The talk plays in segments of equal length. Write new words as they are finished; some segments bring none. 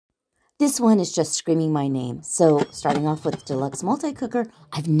This one is just screaming my name. So starting off with deluxe multi-cooker,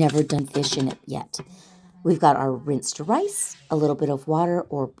 I've never done fish in it yet. We've got our rinsed rice, a little bit of water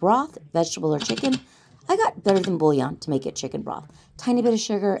or broth, vegetable or chicken. I got better than bouillon to make it chicken broth. Tiny bit of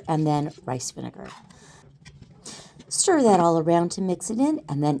sugar and then rice vinegar. Stir that all around to mix it in,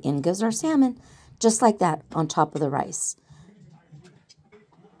 and then in goes our salmon, just like that on top of the rice.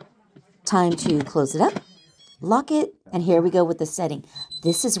 Time to close it up, lock it, and here we go with the setting.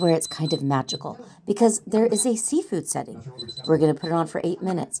 This is where it's kind of magical because there is a seafood setting. We're going to put it on for 8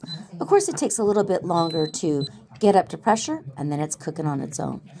 minutes. Of course, it takes a little bit longer to get up to pressure, and then it's cooking on its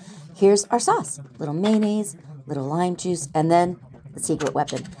own. Here's our sauce, little mayonnaise, little lime juice, and then the secret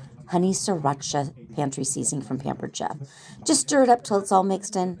weapon, Honey-Sriracha pantry seasoning from Pampered Chef. Just stir it up till it's all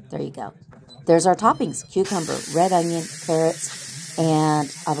mixed in. There you go. There's our toppings, cucumber, red onion, carrots, and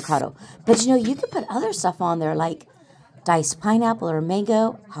avocado. But you know, you could put other stuff on there like diced pineapple or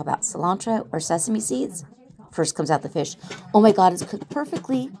mango. How about cilantro or sesame seeds? First comes out the fish. Oh my God, it's cooked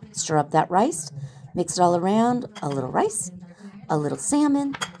perfectly. Stir up that rice, mix it all around, a little rice, a little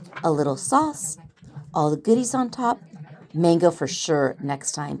salmon, a little sauce, all the goodies on top. Mango for sure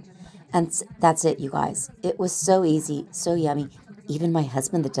next time. And that's it, you guys. It was so easy, so yummy. Even my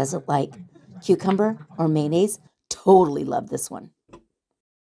husband that doesn't like cucumber or mayonnaise totally loved this one.